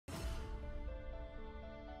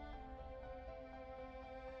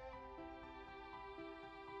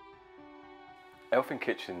Elfin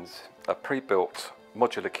kitchens are pre-built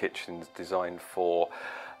modular kitchens designed for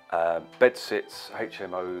bed sits,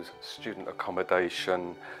 HMOs, student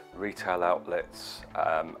accommodation, retail outlets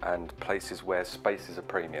and places where space is a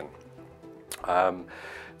premium.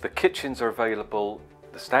 The kitchens are available,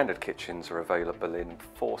 the standard kitchens are available in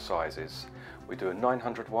 4 sizes. We do a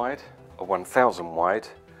 900 wide, a 1000 wide,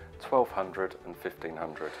 1200 and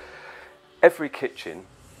 1500. Every kitchen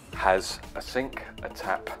has a sink, a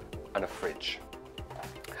tap and a fridge.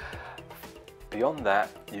 Beyond that,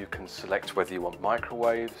 you can select whether you want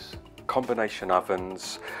microwaves, combination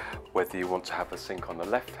ovens, whether you want to have a sink on the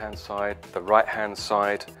left hand side, the right hand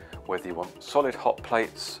side, whether you want solid hot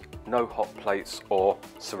plates, no hot plates or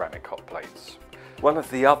ceramic hot plates. One of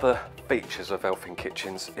the other features of Elfin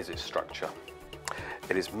kitchens is its structure.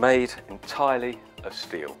 It is made entirely of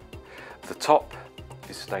steel. The top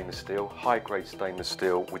is stainless steel, high grade stainless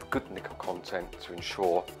steel with good nickel content to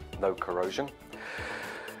ensure no corrosion.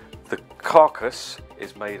 The carcass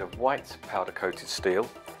is made of white powder coated steel.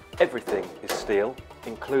 Everything is steel,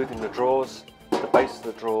 including the drawers, the base of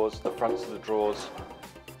the drawers, the fronts of the drawers,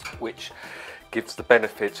 which gives the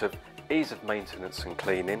benefit of ease of maintenance and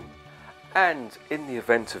cleaning. And in the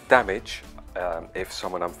event of damage, if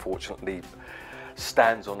someone unfortunately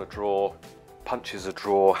stands on a drawer, punches a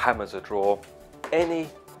drawer, hammers a drawer, any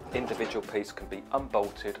individual piece can be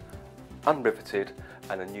unbolted, unriveted,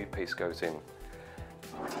 and a new piece goes in.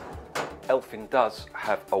 Elfin does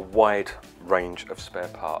have a wide range of spare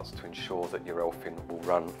parts to ensure that your Elfin will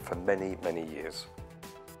run for many, many years.